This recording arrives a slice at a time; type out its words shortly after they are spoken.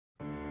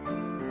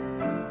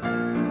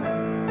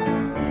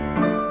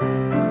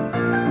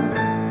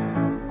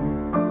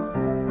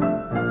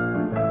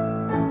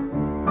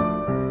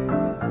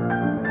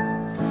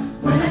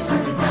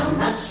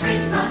the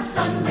street, a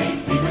Sunday,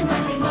 feeling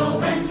mighty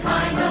low and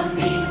kind of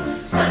mean.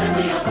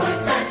 Suddenly a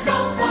voice said,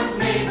 "Go forth,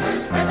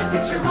 neighbors, spread the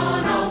picture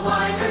on a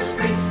wider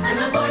screen." And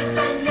the voice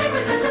said,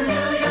 "Neighbor, there's a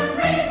million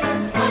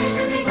reasons why you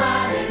should be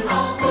glad in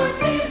all four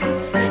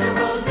seasons. Hit the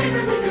road, neighbor,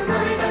 leave your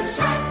worries and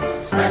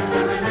strife. Spread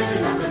the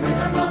religion of the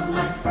rhythm of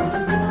life. For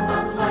the rhythm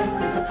of life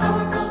is a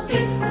powerful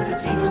beat. There's a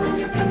tingle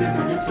in your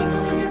fingers and a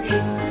tingle in your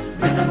feet.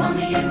 Rhythm on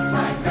the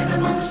inside,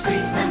 rhythm on the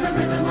street, and the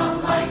rhythm of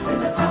life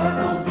is a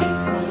powerful beat.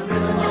 For the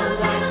rhythm of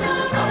life is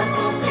a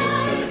powerful beat.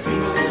 There's a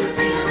tingle in your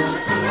fingers and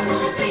a tingle in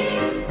your feet.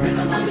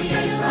 Rhythm on the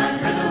inside,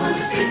 rhythm on the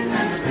street, and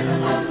the rhythm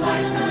of life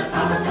is a powerful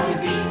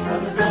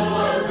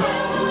beat. For the rhythm of life is a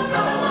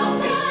powerful beat.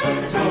 There's a tingle in your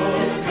fingers and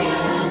a tingle in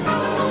your feet.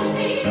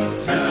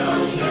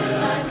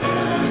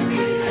 Rhythm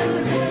on the inside,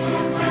 rhythm on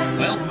the street,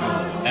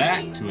 and the rhythm of life. Welcome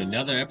back to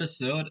another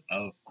episode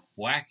of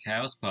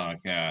Qwakhouse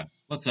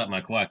Podcast. What's up,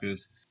 my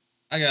Qwakers?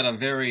 I got a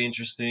very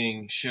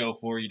interesting show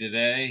for you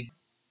today.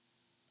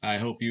 I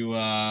hope you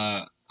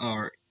are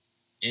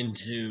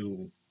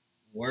into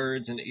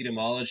words and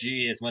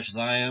etymology as much as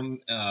I am,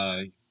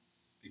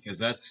 because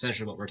that's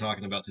essentially what we're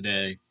talking about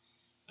today.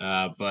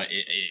 But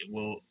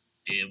it'll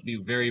be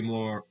very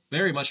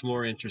much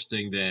more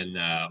interesting than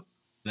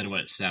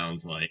what it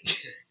sounds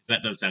like.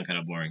 That does sound kind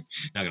of boring,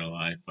 not gonna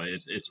lie, but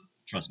it's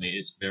trust me,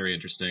 it's very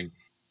interesting.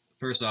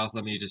 First off,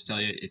 let me just tell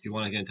you, if you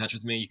want to get in touch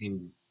with me,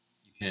 you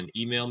can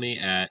email me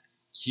at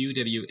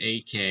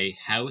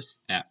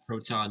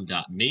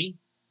qwakhouse@proton.me.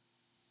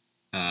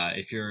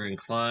 If you're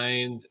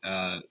inclined,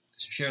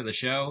 share the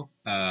show.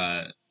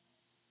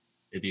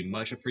 It'd be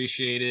much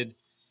appreciated.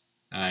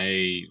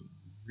 I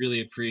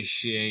really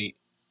appreciate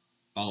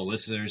all the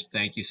listeners.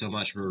 Thank you so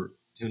much for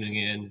tuning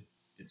in.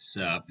 It's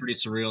pretty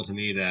surreal to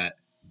me that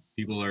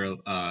people are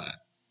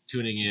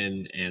tuning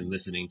in and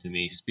listening to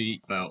me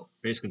speak about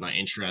basically my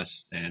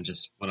interests and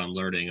just what I'm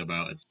learning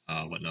about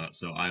whatnot.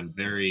 So I'm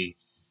very,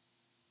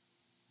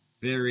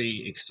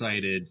 very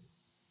excited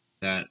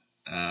that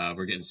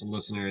we're getting some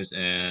listeners,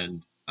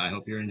 and I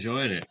hope you're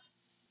enjoying it.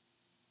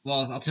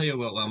 Well, I'll tell you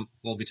what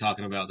we'll be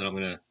talking about, then I'm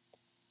going to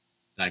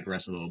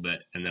digress a little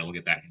bit, and then we'll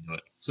get back into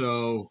it.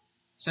 So,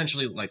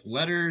 essentially, like,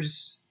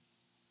 letters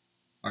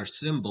are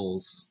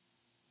symbols,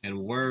 and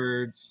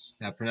words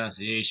have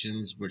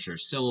pronunciations, which are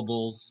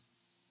syllables.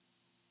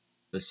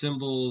 The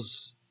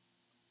symbols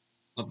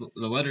of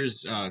the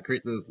letters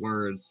create the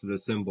words to the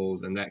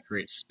symbols, and that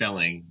creates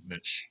spelling,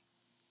 which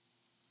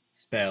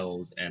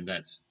spells, and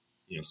that's,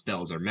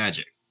 spells are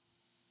magic.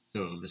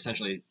 So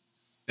essentially,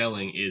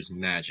 spelling is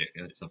magic.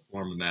 It's a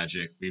form of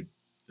magic. We've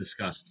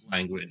discussed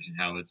language and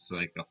how it's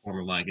like a form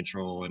of mind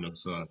control, and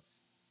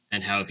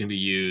and how it can be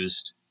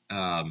used.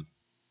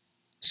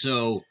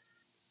 So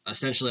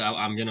essentially,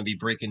 I'm going to be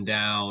breaking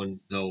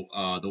down the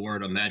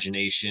word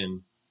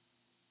imagination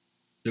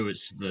through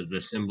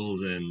the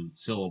symbols and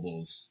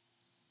syllables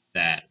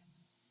that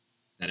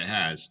it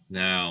has.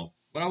 Now,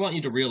 what I want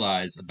you to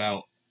realize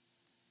about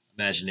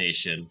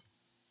imagination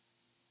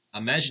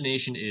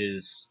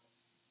is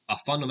a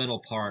fundamental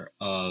part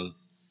of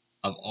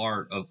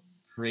art, of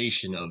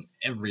creation, of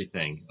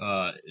everything.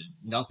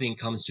 Nothing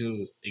comes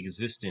to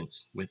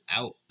existence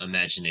without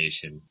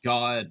imagination.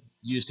 God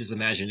used his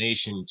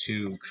imagination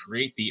to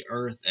create the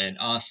earth and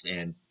us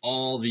and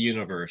all the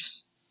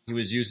universe. He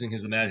was using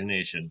his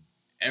imagination.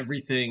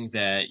 Everything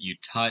that you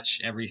touch,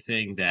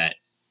 everything that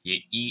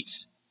you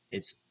eat,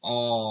 it's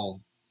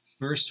all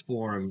first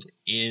formed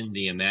in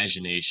the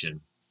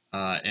imagination.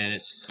 And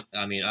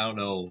I don't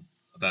know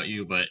about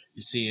you, but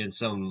you see in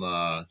some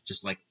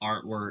just like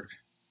artwork,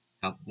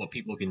 what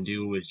people can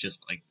do with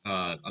just like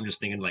I'm just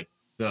thinking like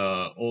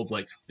the old,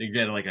 like they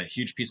get like a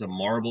huge piece of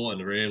marble and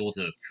they're able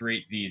to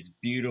create these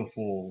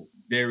beautiful,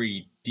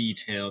 very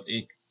detailed,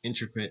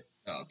 intricate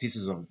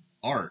pieces of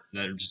art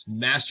that are just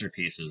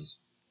masterpieces,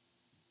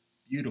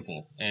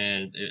 beautiful,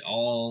 and it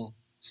all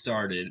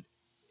started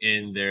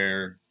in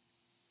their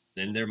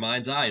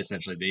mind's eye,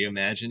 essentially, the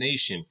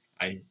imagination.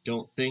 I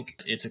don't think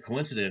it's a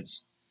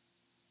coincidence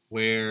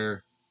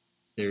where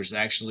there's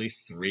actually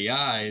three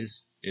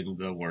eyes in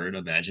the word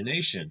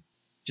imagination.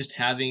 Just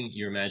having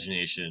your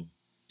imagination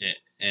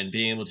and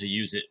being able to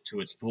use it to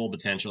its full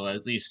potential,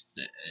 at least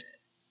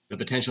the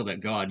potential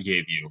that God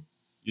gave you,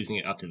 using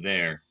it up to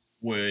there,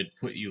 would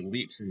put you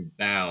leaps and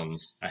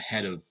bounds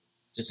ahead of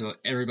just about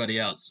everybody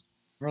else.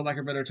 For lack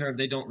of a better term,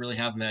 they don't really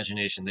have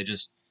imagination. They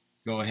just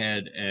go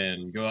ahead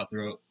and go out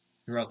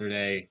throughout their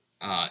day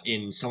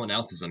in someone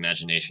else's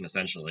imagination,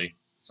 essentially.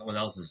 Someone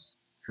else is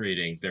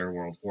creating their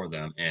world for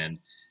them. And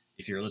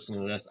if you're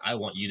listening to this, I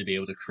want you to be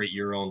able to create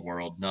your own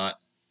world, not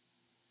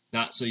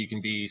so you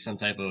can be some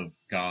type of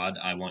God.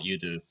 I want you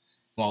to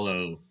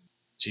follow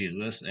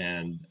Jesus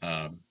and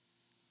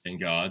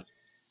God,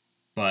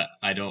 but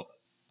I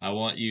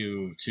want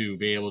you to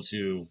be able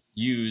to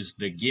use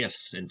the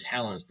gifts and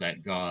talents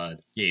that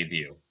God gave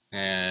you.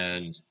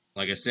 And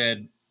like I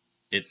said,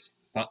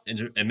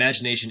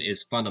 imagination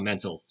is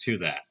fundamental to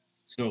that.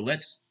 So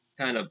let's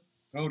kind of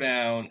go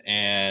down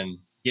and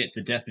get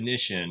the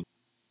definition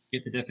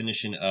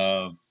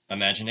of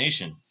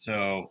imagination.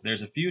 So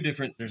there's a few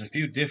different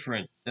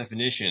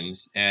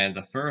definitions, and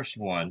the first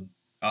one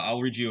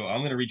I'll read you. I'm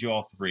going to read you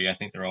all three. I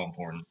think they're all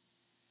important.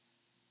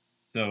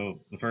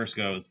 So the first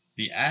goes,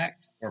 the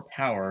act or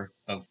power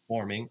of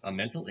forming a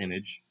mental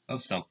image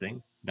of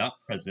something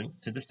not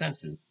present to the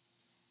senses,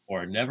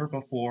 or never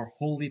before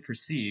wholly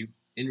perceived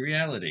in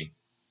reality.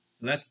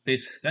 So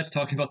that's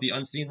talking about the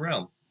unseen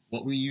realm.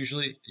 What we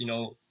usually,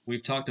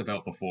 we've talked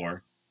about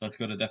before. Let's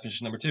go to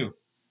definition number two.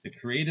 The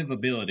creative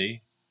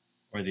ability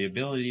or the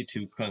ability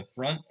to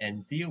confront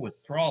and deal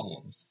with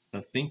problems,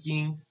 the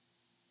thinking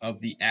of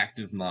the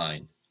active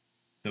mind.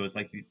 So it's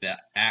like the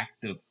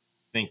act of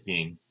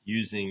thinking,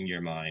 using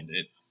your mind.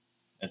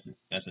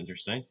 That's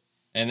interesting.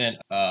 And then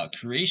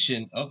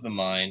creation of the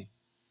mind,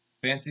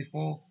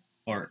 fanciful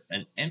or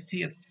an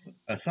empty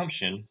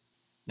assumption.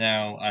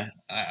 Now,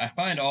 I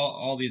find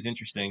all these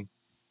interesting,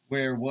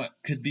 where what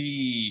could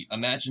be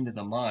imagined in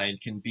the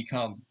mind can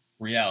become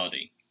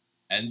reality.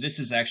 And this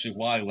is actually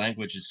why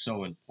language is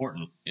so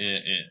important.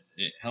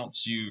 It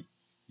helps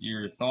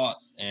your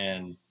thoughts,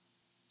 and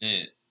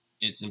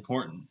it's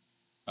important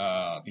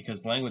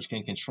because language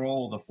can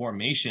control the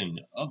formation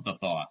of the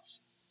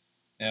thoughts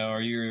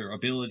or your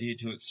ability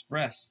to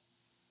express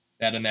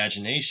that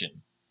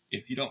imagination.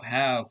 If you don't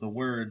have the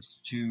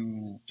words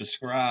to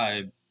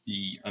describe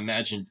the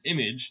imagined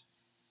image,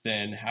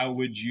 then how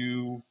would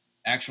you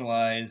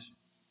actualize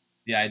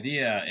the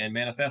idea and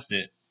manifest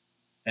it?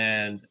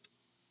 And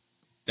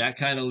that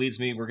kind of leads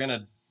me, we're going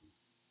to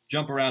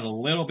jump around a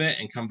little bit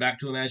and come back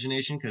to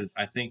imagination because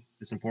I think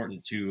it's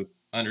important to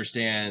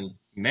understand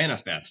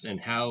manifest and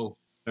how,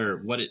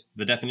 or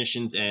the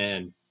definitions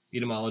and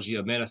etymology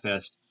of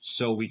manifest,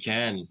 so we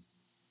can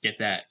get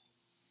that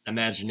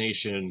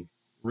imagination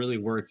really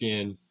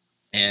working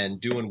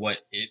and doing what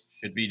it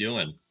should be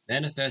doing.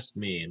 Manifest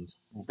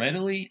means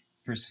readily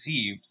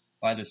perceived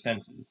by the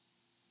senses,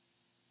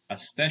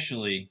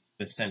 especially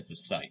the sense of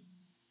sight,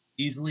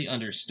 easily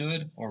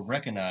understood or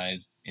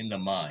recognized in the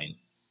mind,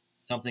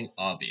 something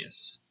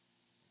obvious.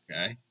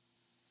 Okay,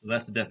 so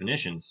that's the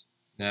definitions.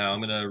 Now I'm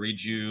going to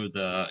read you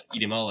the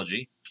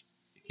etymology.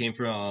 It came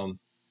from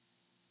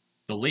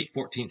the late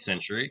 14th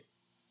century,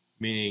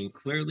 meaning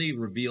clearly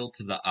revealed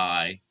to the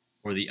eye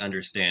or the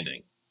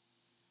understanding,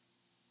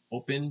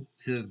 open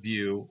to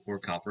view or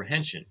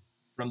comprehension,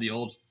 from the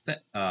old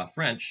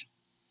French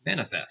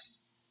manifest,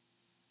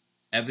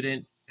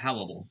 evident,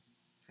 palpable,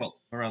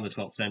 around the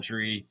 12th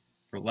century.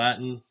 For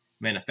Latin,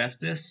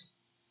 manifestus,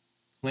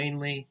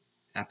 plainly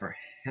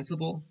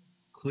apprehensible,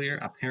 clear,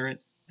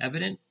 apparent,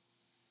 evident,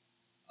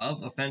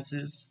 of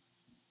offenses,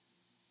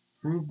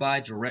 proved by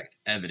direct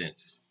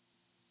evidence,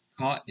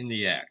 caught in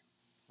the act.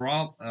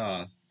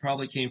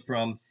 Probably came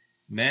from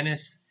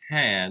manus,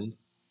 hand,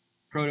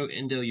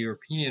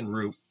 Proto-Indo-European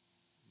root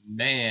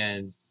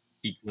man,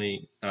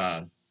 equaling,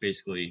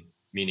 basically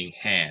meaning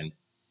hand,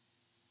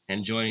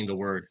 and joining the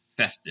word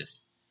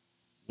festus,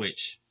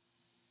 which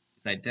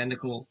is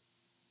identical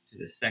to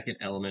the second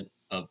element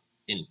of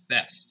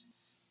infest.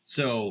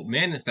 So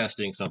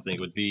manifesting something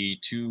would be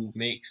to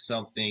make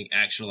something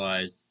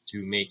actualized,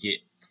 to make it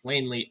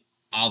plainly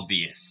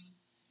obvious.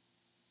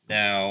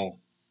 Now,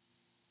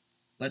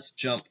 let's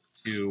jump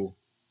to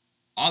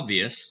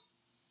obvious.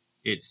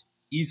 It's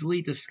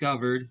easily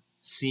discovered,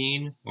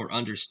 seen, or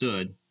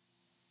understood,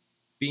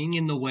 being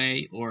in the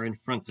way or in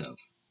front of.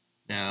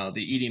 Now,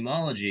 the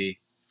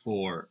etymology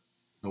for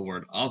the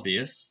word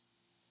obvious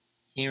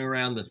came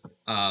around the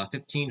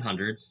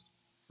 1500s,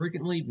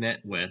 frequently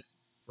met with,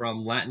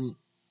 from Latin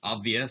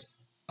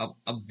obvious,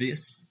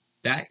 obvis,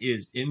 that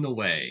is in the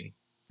way,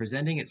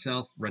 presenting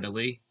itself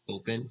readily,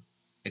 open,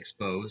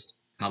 exposed,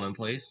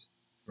 commonplace,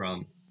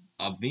 from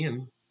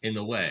obvium, in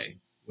the way,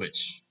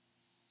 which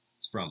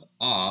is from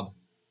ob,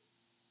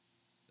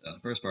 the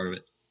first part of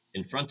it,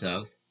 in front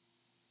of,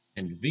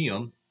 and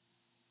vium,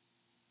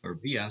 or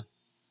via,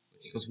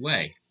 which equals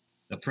way.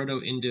 The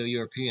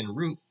Proto-Indo-European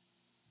root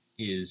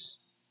is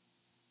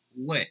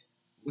we,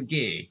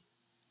 wegeh,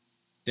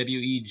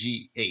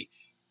 W-E-G-H.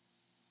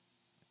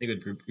 I think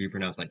it would be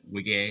pronounced like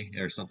wegeh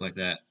or something like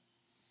that,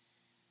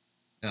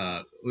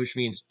 which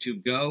means to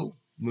go,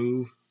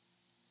 move,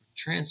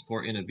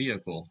 transport in a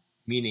vehicle,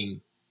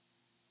 meaning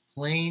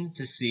plain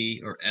to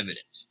see or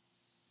evident.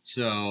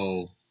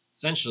 So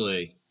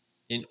essentially,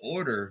 in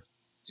order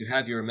to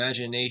have your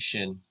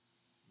imagination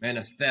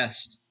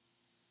manifest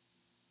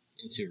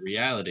into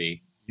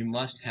reality, you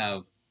must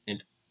have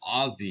an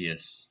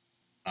obvious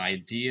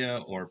idea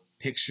or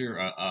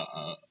picture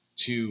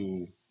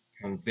to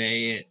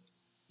convey it.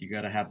 You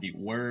got to have the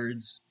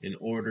words in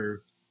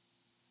order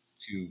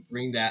to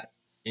bring that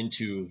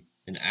into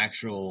an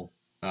actual,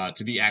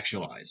 to be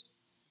actualized.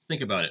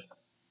 Think about it.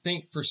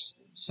 Think for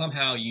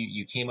somehow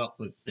you came up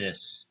with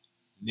this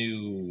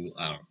new,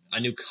 a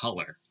new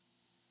color.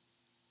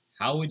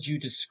 How would you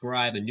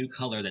describe a new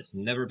color that's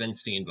never been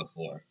seen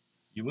before?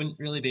 You wouldn't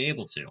really be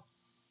able to.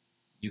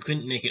 You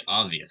couldn't make it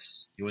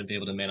obvious. You wouldn't be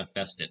able to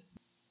manifest it.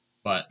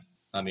 But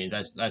I mean,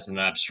 that's an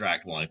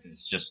abstract one because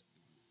it's just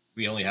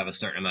we only have a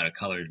certain amount of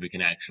colors we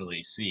can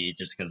actually see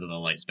just because of the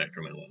light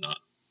spectrum and whatnot.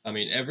 I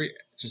mean,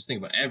 just think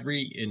about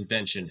every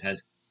invention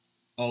has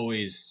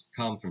always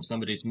come from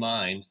somebody's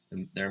mind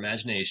and their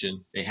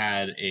imagination. They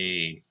had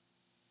a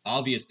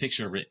obvious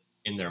picture of it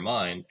in their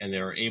mind, and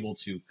they were able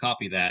to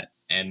copy that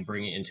and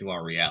bring it into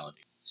our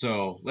reality.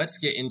 So let's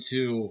get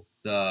into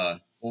the.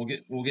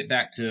 We'll get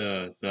back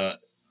to the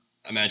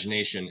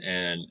imagination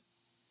and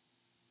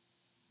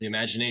the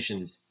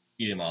imagination's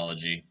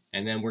etymology,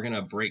 and then we're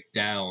gonna break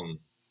down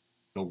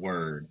the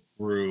word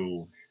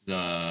through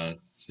the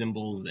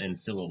symbols and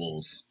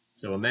syllables.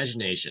 So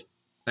imagination,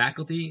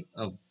 faculty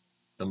of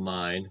the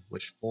mind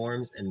which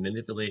forms and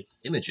manipulates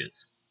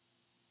images,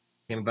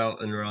 came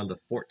about in around the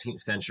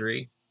 14th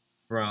century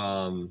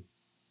from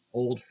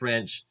Old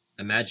French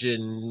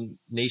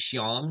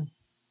imagination,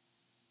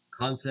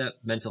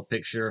 concept, mental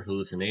picture,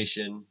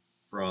 hallucination,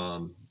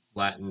 from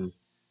Latin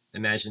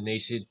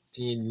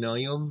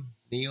imaginationem,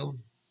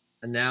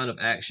 a noun of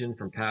action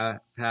from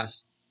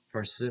past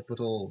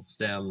participial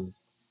stem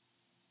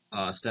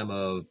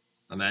of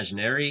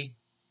imaginary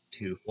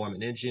to form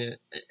an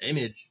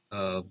image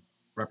of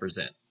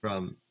represent,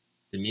 from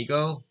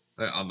amigo,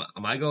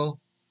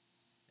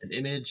 an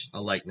image,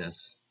 a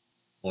likeness,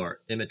 or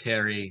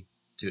imitary,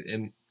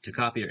 to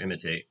copy or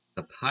imitate.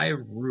 The pi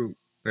root,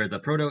 or the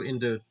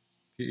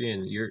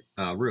Proto-Indo-European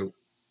root,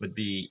 would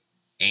be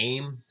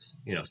aim,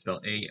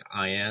 spelled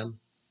AIM,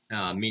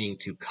 meaning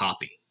to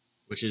copy,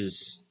 which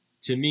is,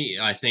 to me,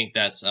 I think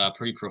that's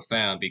pretty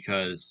profound,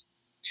 because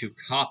to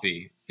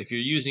copy, if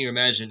you're using your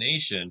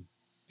imagination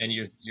and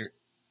you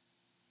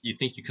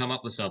think you come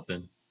up with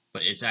something,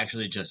 but it's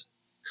actually just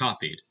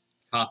copied.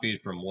 Copied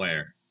from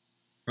where?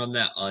 From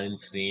that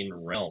unseen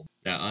realm.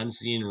 That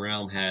unseen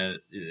realm has,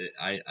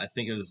 I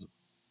think it was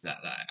that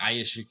I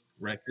issue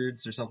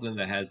records or something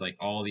that has like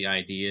all the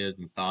ideas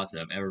and thoughts that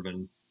have ever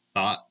been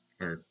thought.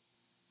 Or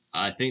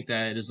I think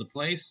that it is a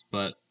place,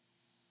 but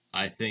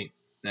I think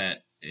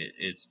that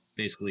it's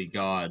basically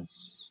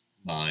God's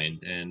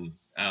mind, and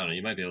I don't know.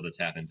 You might be able to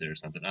tap into it or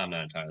something. I'm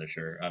not entirely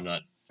sure. I'm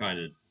not trying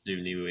to do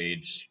New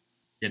Age,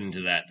 get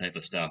into that type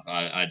of stuff.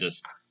 I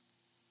just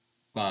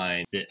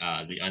find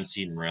the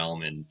unseen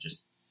realm and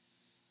just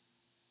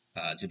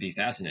to be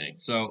fascinating.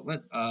 So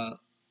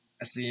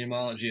that's the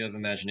etymology of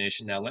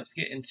imagination. Now let's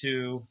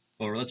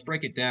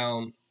break it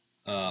down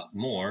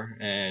more.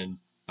 And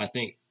I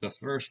think the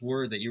first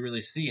word that you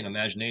really see in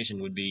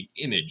imagination would be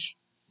image.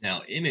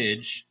 Now,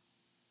 image,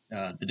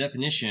 the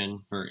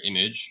definition for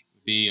image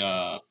would be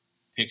a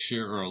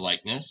picture or a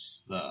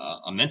likeness,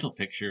 a mental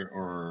picture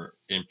or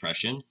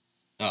impression,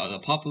 the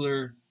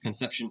popular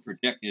conception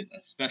projected,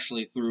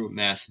 especially through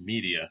mass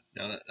media.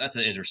 Now, that's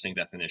an interesting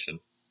definition,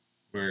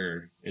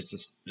 where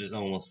it's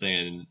almost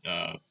saying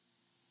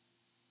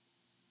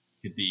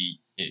could be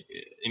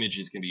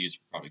images can be used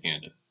for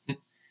propaganda.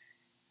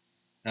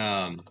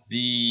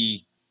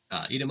 The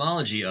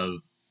etymology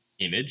of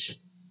image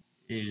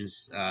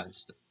is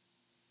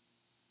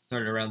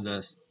started around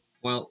the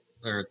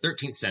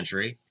 13th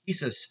century.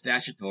 Piece of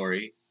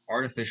statutory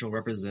artificial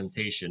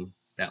representation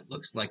that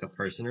looks like a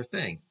person or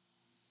thing.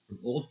 From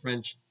Old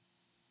French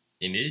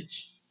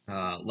image,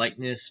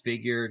 likeness,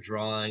 figure,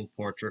 drawing,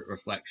 portrait,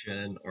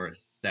 reflection, or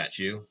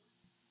statue.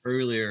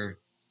 Earlier,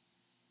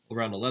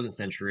 around 11th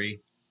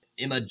century,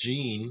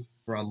 imagine,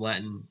 from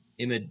Latin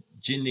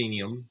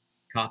imaginarium,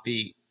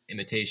 copy,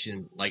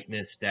 imitation,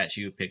 likeness,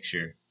 statue,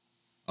 picture.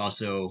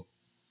 Also,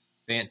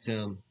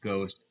 phantom,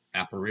 ghost,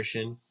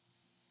 apparition,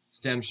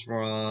 stems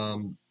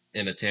from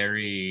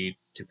imitary,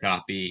 to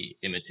copy,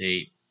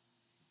 imitate,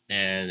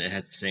 and it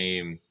has the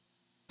same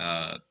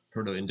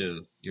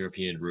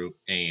Proto-Indo-European root,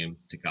 aim,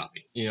 to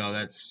copy.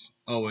 That's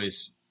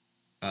always,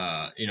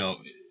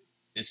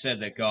 it's said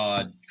that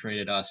God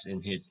created us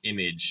in his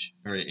image,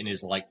 or in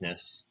his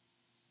likeness.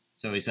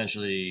 So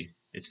essentially,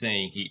 it's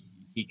saying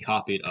he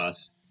copied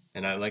us,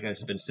 and like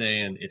I've been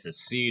saying, it's a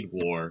seed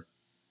war.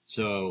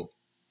 So,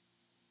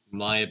 in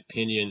my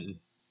opinion,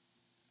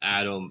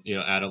 Adam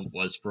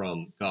was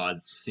from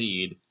God's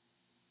seed.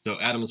 So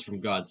Adam was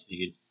from God's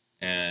seed,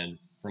 and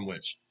from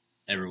which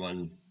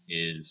everyone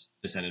is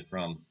descended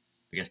from.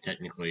 I guess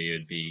technically it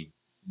would be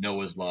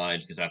Noah's line,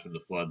 because after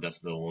the flood, that's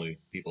the only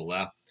people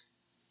left.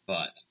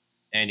 But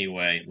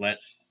anyway,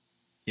 let's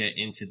get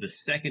into the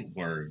second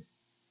word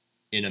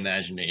in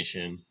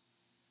imagination.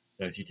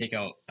 So if you take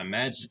out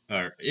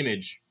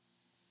image,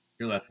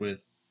 you're left with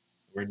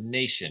the word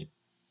nation.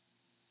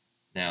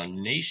 Now,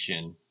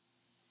 nation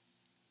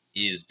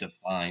is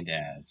defined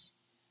as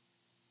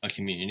a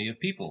community of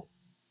people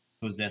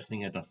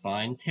possessing a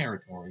defined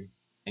territory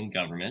and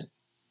government,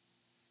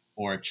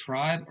 or a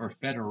tribe or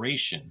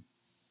federation.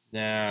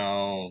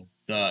 Now,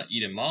 the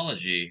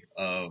etymology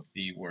of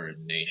the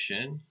word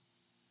nation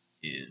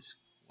is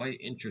quite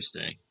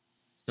interesting.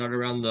 Started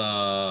around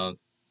the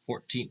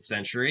 14th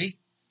century.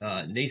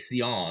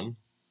 Nation,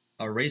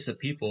 a race of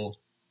people,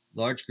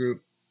 large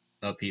group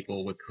of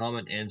people with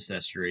common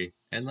ancestry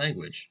and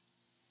language.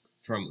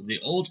 From the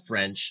Old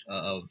French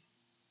of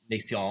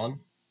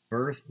nation,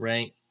 birth,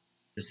 rank,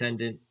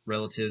 descendant,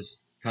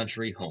 relatives,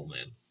 country,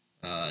 homeland.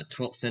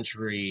 12th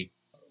century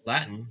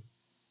Latin,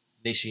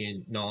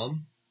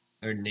 nationum,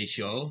 or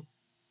natio,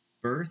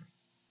 birth,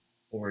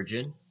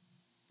 origin,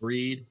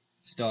 breed,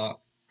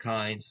 stock,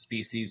 kind,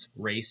 species,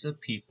 race of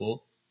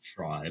people,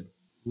 tribe.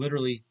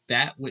 Literally,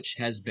 that which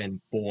has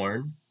been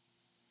born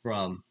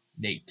from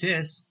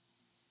natis,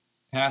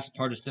 past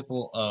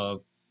participle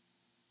of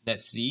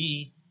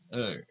nasi,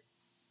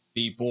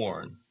 be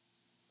born.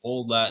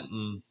 Old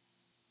Latin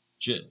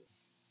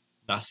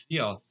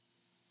nascia,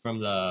 from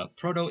the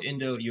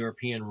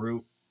Proto-Indo-European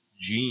root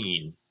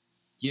gene,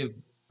 give,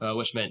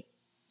 which meant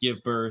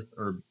give birth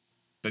or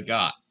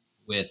begot,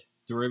 with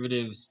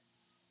derivatives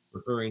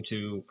referring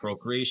to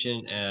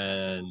procreation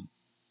and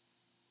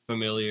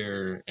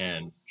familiar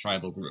and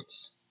tribal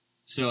groups.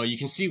 So you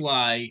can see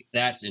why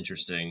that's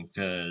interesting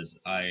because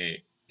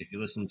if you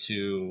listen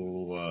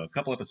to a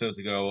couple episodes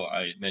ago,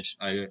 I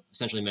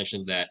essentially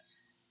mentioned that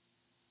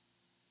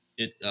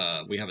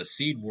we have a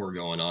seed war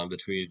going on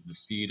between the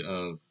seed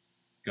of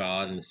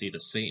God and the seed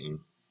of Satan.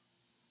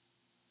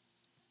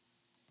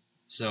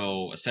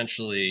 So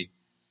essentially,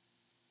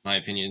 my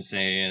opinion,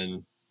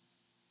 saying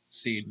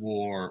seed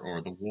war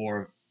or the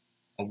war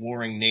of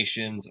warring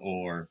nations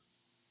or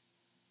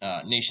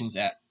nations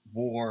at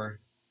war,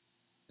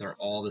 they're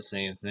all the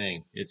same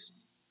thing. It's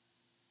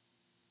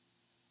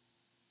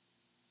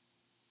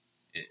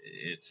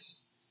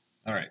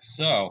all right.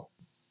 So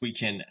we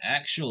can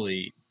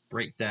actually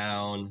break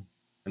down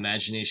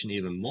imagination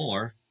even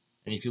more.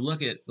 And if you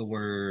look at the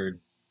word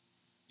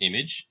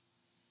image,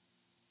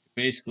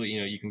 basically,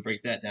 you can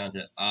break that down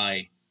to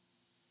I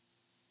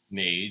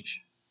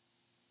mage,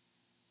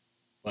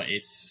 but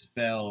it's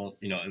spelled,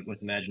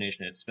 with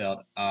imagination, it's spelled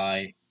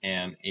I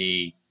am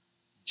a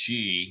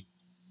G.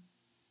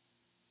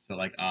 So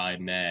like I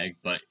mag,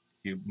 but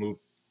if you move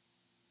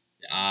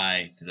the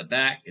I to the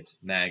back, it's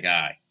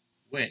magi,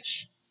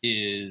 which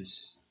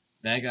is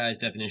Magi's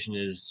definition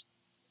is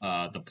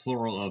the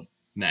plural of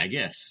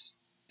magus.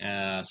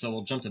 So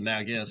we'll jump to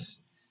magus,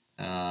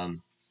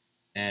 um,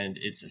 and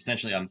it's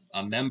essentially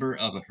a member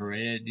of a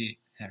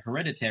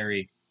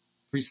hereditary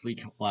priestly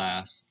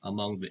class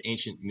among the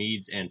ancient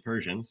Medes and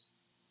Persians,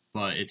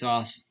 but it's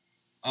also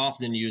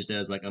often used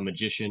as like a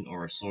magician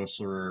or a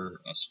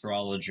sorcerer,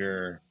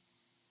 astrologer,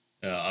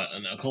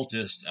 an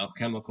occultist,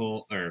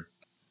 alchemical or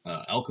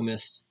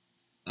alchemist.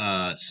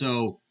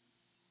 So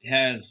it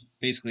has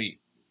basically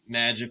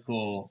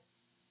magical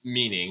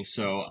meaning.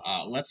 So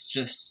let's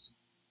just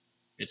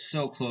it's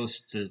so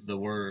close to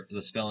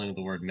the spelling of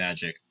the word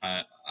magic.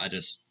 I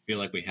just feel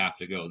like we have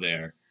to go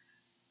there.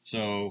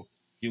 So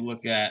if you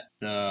look at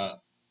the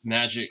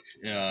magic,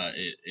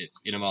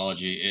 its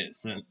etymology,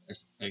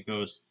 it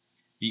goes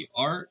the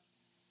art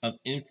of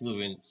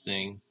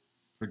influencing,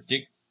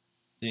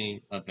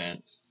 predicting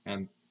events,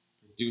 and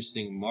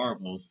producing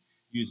marvels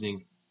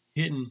using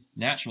hidden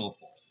natural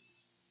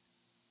forces.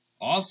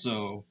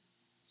 Also,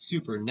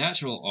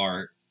 supernatural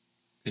art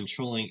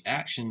controlling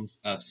actions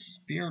of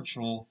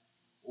spiritual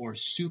or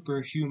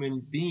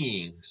superhuman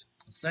beings.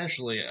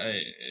 Essentially,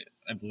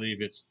 I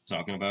believe it's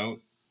talking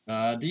about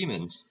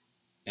demons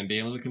and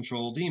being able to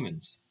control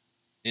demons.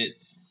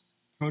 Its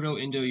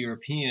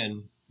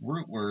Proto-Indo-European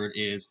root word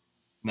is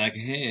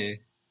maghe,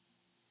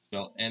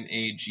 spelled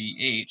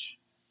M-A-G-H,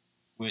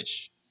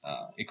 which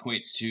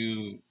equates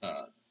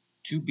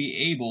to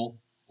be able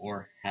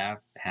or have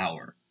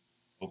power.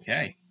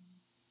 Okay,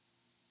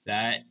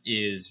 that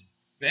is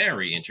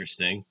very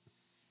interesting.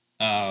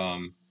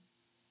 Um,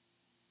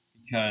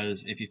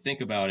 because if you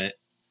think about it,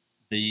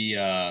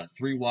 the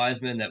three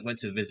wise men that went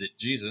to visit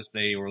Jesus,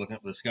 they were looking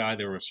up the sky.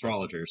 They were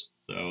astrologers,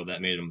 so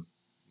that made them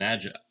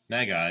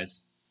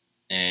magi's,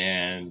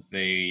 and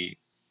they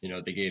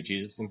gave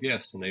Jesus some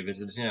gifts and they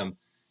visited him.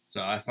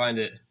 So I find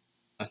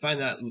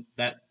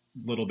that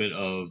little bit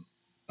of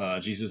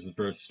Jesus'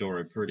 birth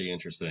story pretty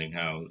interesting.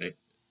 How they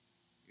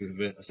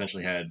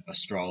essentially had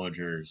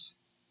astrologers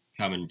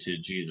coming to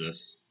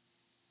Jesus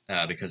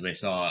because they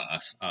saw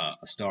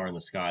a star in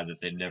the sky that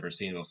they'd never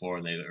seen before,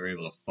 and they were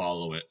able to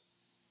follow it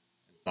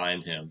and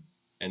find him.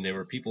 And they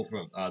were people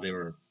from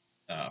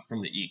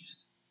the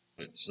east,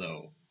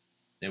 so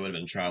they would have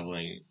been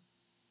traveling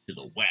to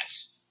the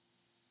west.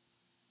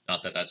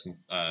 Not that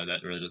that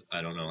really,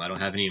 I don't know. I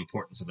don't have any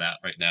importance of that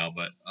right now,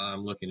 but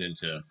I'm looking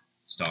into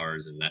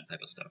stars and that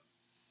type of stuff.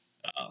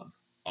 Uh,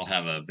 I'll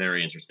have a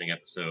very interesting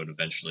episode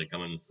eventually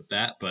coming with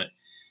that, but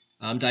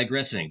I'm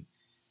digressing.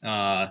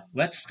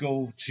 Let's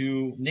go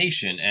to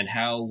nation and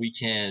how we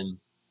can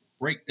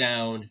break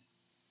down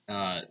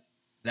uh,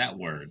 that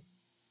word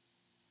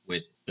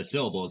with the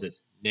syllables.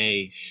 It's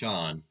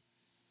nation.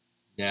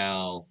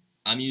 Now,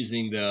 I'm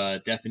using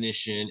the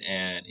definition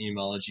and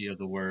etymology of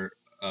the word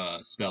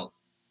spelled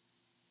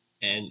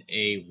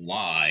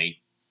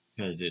Nay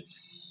because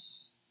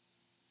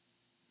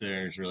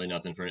there's really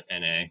nothing for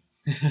Na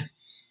to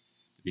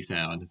be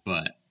found.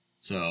 But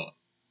so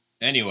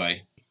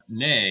anyway,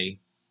 nay,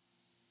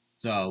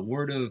 it's a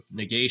word of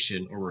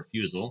negation or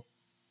refusal.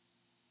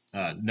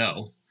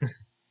 No,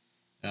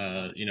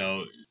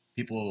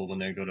 people when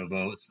they go to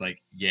vote, it's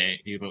like yay,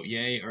 do you vote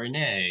yay or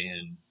nay?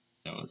 And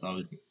so it's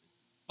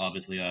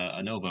obviously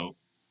a no vote.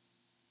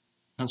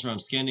 Comes from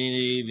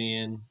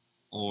Scandinavian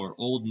or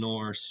Old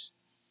Norse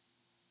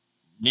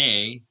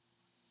ne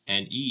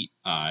and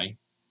I,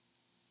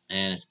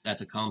 and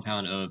that's a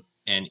compound of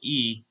an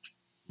e,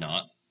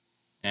 not,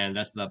 and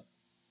that's the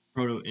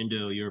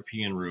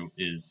Proto-Indo-European root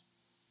is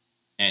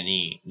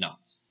ne,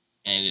 not,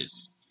 and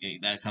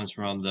that comes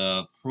from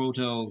the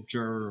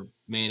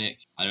Proto-Germanic.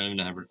 I don't even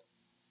know how to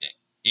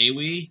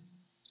awi,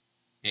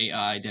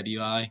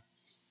 aiwi,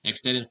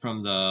 extended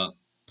from the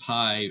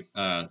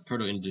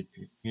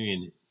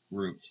Proto-Indo-European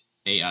root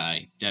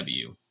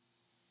aiw,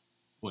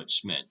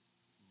 which meant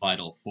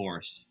vital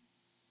force,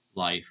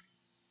 life,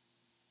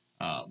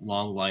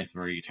 long life,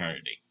 or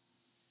eternity.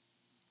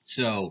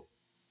 So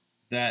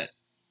that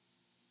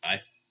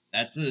I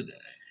that's a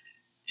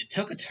it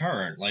took a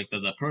turn. Like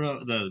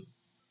the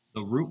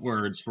root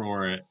words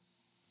for it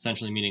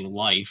essentially meaning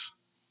life,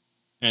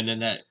 and then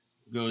that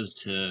goes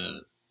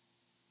to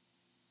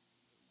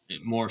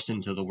it morphs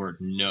into the word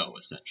no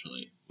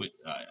essentially.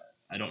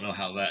 I don't know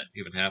how that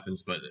even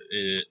happens, but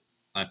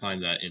I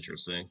find that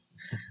interesting.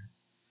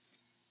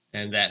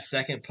 And that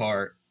second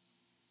part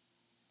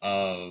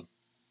of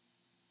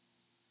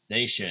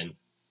nation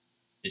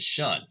is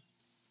shun.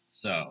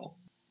 So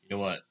you know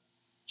what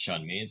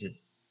shun means?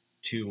 It's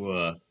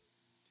to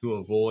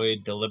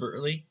avoid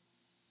deliberately,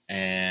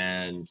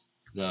 and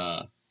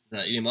the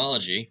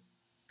etymology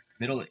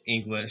Middle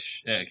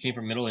English came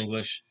from Middle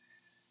English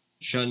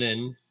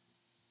shunnen,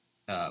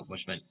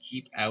 which meant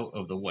keep out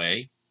of the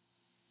way,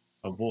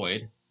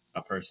 avoid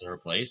a person or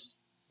place,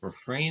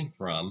 refrain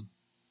from,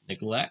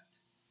 neglect.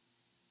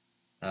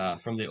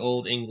 From the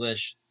Old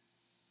English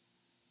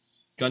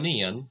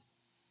scunnion,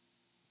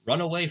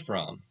 run away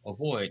from,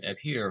 avoid,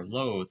 abhor,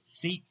 loathe,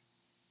 seek,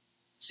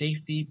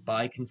 safety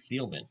by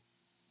concealment.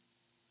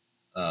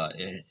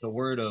 It's a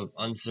word of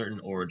uncertain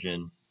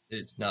origin.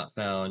 It's not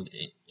found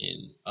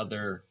in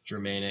other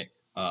Germanic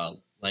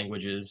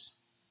languages,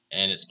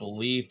 and it's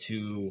believed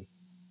to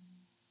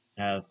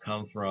have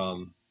come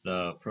from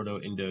the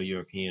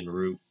Proto-Indo-European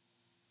root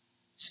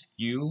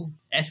skew,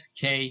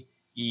 skeu,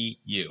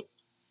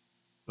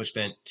 which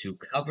meant to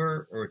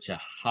cover or to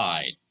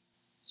hide.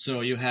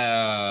 So you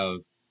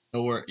have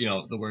the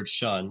word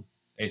shun,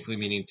 basically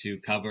meaning to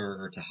cover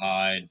or to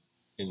hide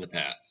in the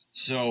past.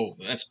 So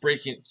that's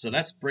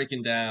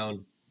breaking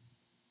down.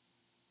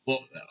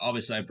 Well,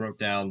 obviously, I broke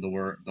down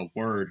the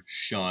word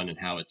shun and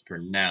how it's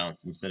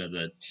pronounced instead of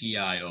the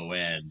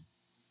tion.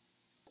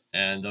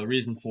 And that,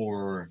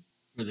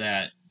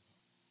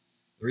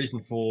 the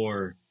reason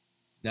for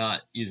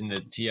not using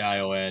the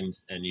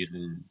tions and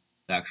using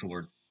the actual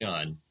word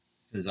shun,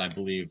 because I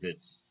believe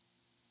it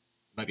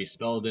might be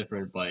spelled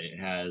different, but it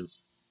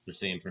has the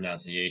same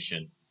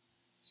pronunciation.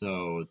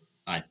 So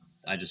I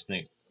I just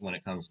think when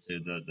it comes to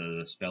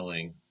the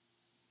spelling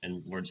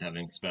and words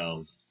having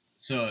spells.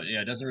 So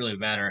yeah, it doesn't really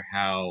matter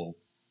how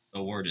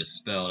a word is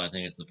spelled. I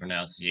think it's the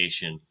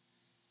pronunciation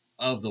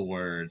of the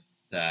word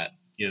that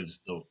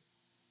gives it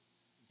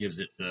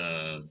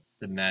the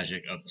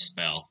magic of the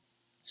spell.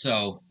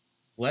 So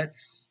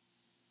let's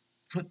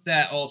put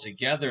that all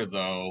together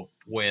though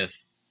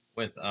with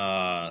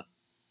the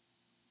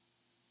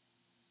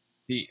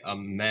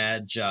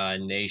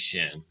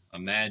imagination.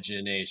 You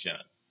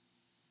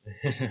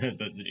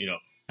know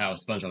how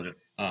SpongeBob did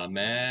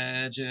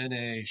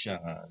imagination.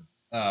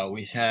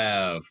 We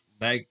have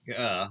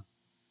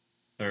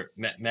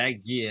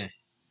magia.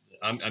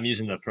 I'm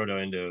using the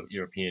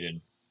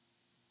Proto-Indo-European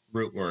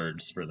root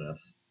words for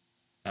this,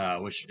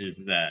 which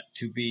is that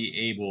to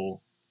be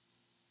able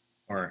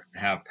or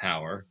have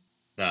power.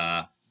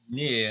 The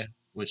ne,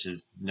 which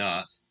is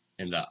not,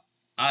 and the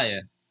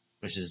aya,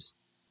 which is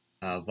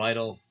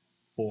vital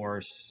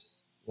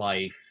force,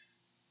 life,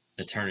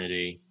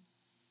 eternity,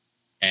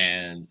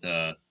 and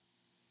the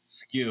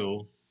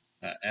skew,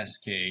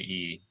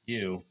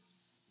 skeu,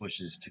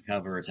 which is to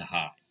cover or to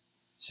hide.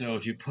 So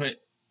if you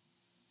put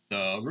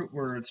the root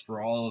words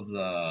for all of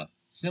the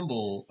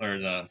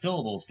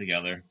syllables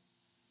together,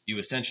 you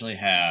essentially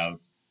have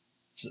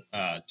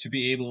to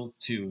be able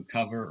to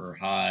cover or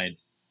hide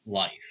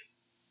life.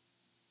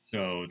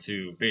 So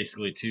to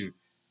basically to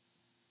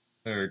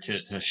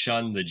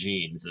shun the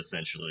genes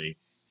essentially,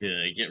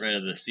 to get rid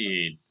of the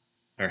seed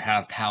or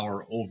have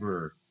power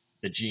over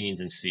the genes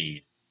and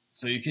seed.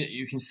 So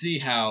you can see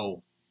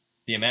how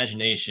the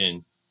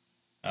imagination,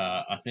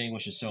 a thing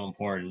which is so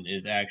important,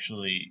 is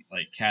actually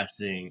like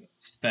casting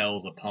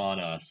spells upon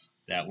us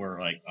that we're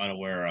like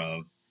unaware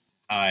of,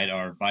 hide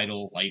our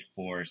vital life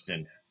force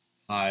and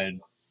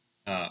hide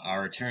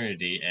our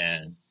eternity.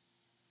 And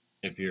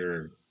if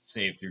you're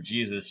saved through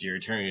Jesus, your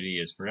eternity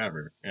is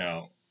forever.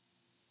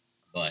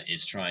 But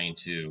is trying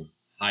to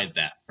hide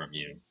that from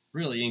you.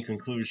 Really, in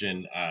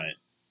conclusion,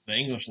 the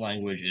English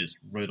language is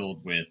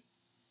riddled with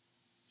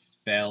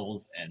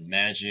spells and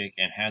magic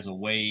and has a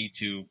way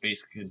to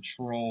basically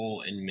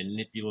control and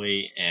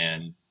manipulate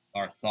and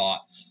our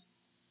thoughts,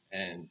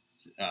 and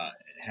it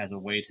has a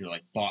way to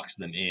like box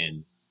them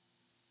in,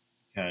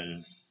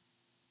 because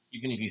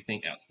even if you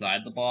think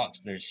outside the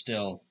box, there's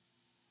still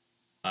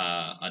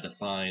a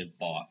defined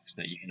box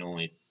that you can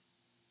only,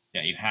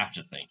 yeah, you have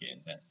to think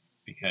in that,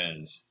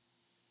 because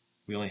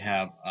We only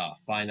have a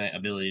finite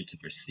ability to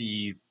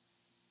perceive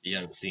the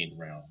unseen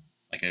realm.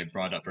 Like I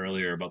brought up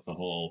earlier about the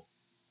whole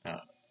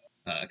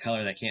a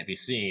color that can't be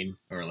seen,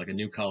 or like a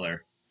new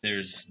color.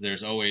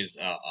 There's always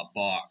a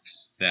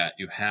box that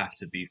you have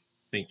to be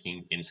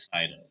thinking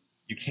inside of.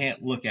 You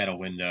can't look at a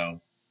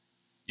window.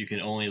 You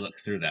can only look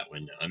through that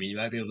window. I mean, you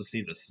might be able to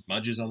see the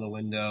smudges on the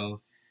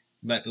window.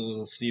 You might be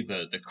able to see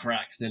the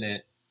cracks in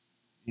it.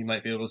 You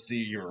might be able to see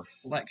your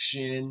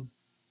reflection,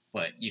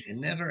 but you can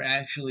never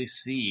actually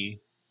see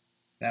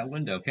that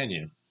window, can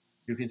you?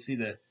 You can see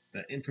the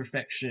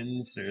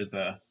imperfections or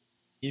the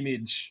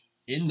image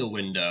in the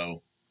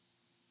window,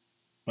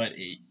 but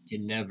it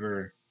can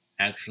never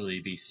actually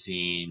be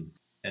seen.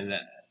 And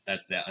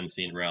that's that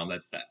unseen realm.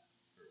 That's that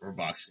we're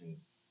boxing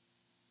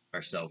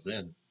ourselves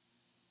in.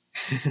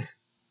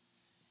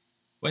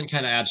 Went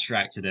kind of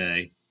abstract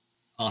today.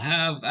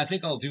 I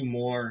think I'll do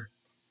more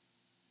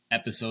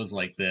episodes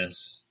like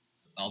this.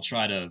 I'll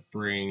try to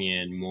bring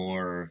in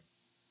more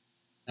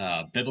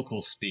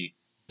biblical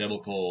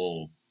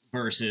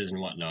verses and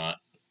whatnot.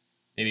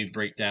 Maybe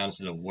break down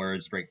instead of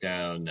words, break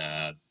down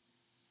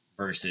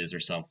verses or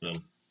something.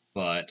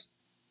 But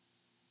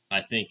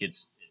I think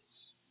it's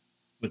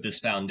with this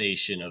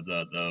foundation of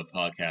the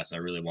podcast, I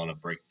really want to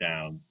break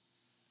down,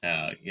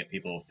 get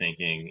people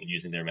thinking and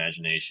using their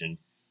imagination.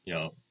 You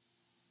know,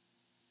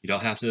 you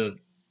don't have to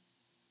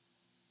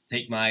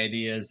take my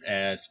ideas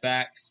as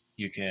facts.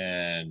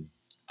 I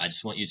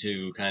just want you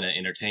to kind of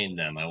entertain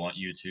them. I want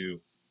you to,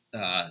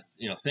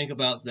 think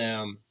about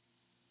them,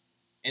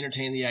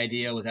 entertain the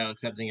idea without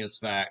accepting it as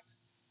fact.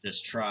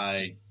 Just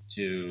try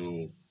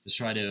to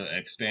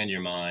expand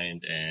your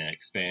mind and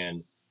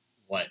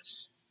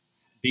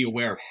be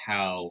aware of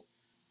how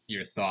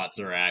your thoughts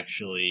are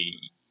actually,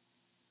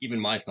 even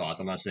my thoughts.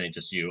 I'm not saying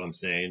just you. I'm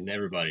saying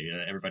everybody.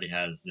 Everybody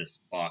has this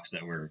box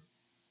that we're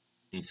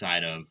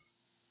inside of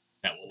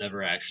that will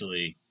never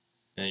actually.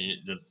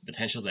 The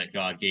potential that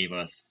God gave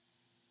us,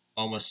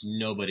 almost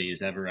nobody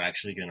is ever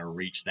actually going to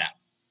reach that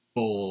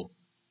full,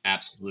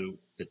 absolute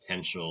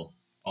potential.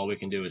 All we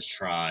can do is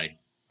try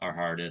our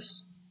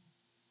hardest.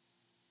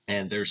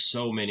 And there's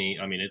so many.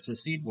 I mean, it's a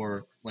seed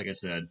work, like I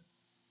said,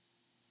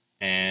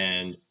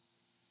 and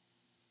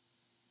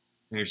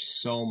there's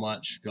so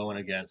much going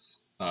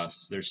against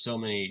us. There's so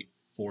many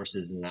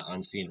forces in that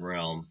unseen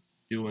realm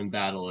doing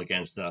battle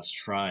against us,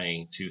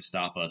 trying to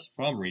stop us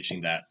from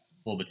reaching that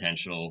full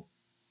potential,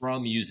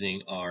 from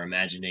using our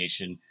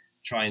imagination,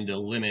 trying to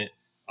limit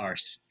our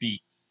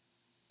speech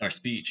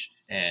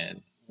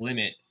and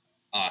limit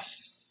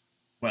us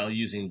while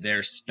using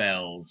their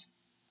spells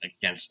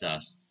against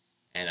us.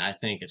 And I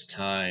think it's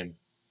time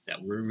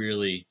that we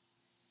really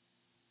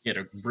get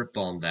a grip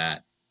on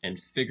that and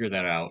figure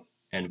that out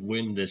and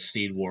win this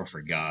seed war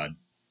for God.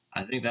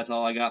 I think that's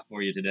all I got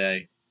for you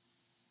today.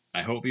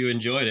 I hope you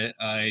enjoyed it.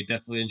 I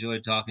definitely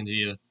enjoyed talking to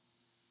you.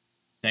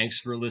 Thanks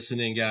for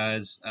listening,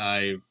 guys.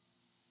 I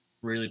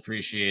really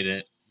appreciate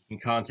it. You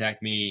can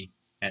contact me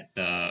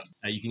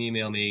you can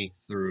email me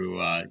through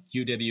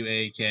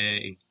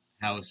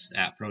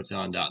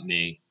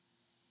qwakhouse@proton.me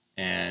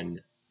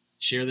and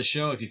share the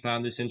show if you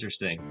found this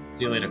interesting.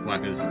 See you later,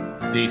 Qwakers.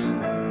 Peace.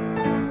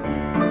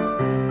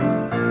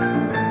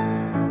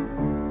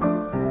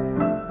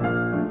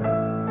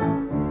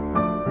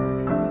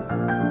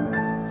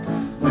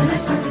 When I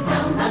started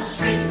down the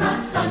street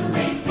last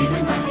Sunday,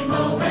 feeling mighty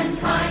low and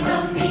kind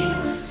of mean,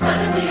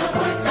 suddenly a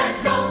voice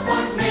said, "Go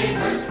forth,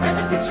 neighbor, spread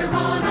the picture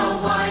on a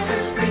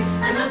wider screen."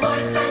 And the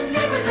voice said,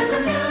 "Neighbor, there's a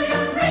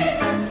million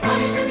reasons why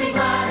you should be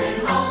glad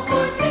in all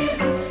four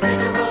seasons. Hit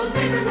the road,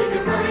 neighbor, leave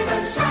your worries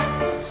and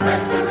strife.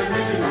 Spread the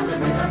religion of the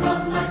rhythm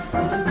of life.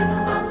 For the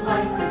rhythm of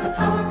life is a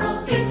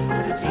powerful beat.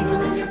 There's a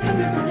tingle in your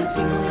fingers and a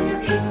tingle in your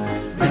feet.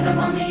 Rhythm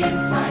on the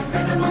inside,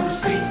 rhythm on the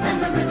street, and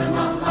the rhythm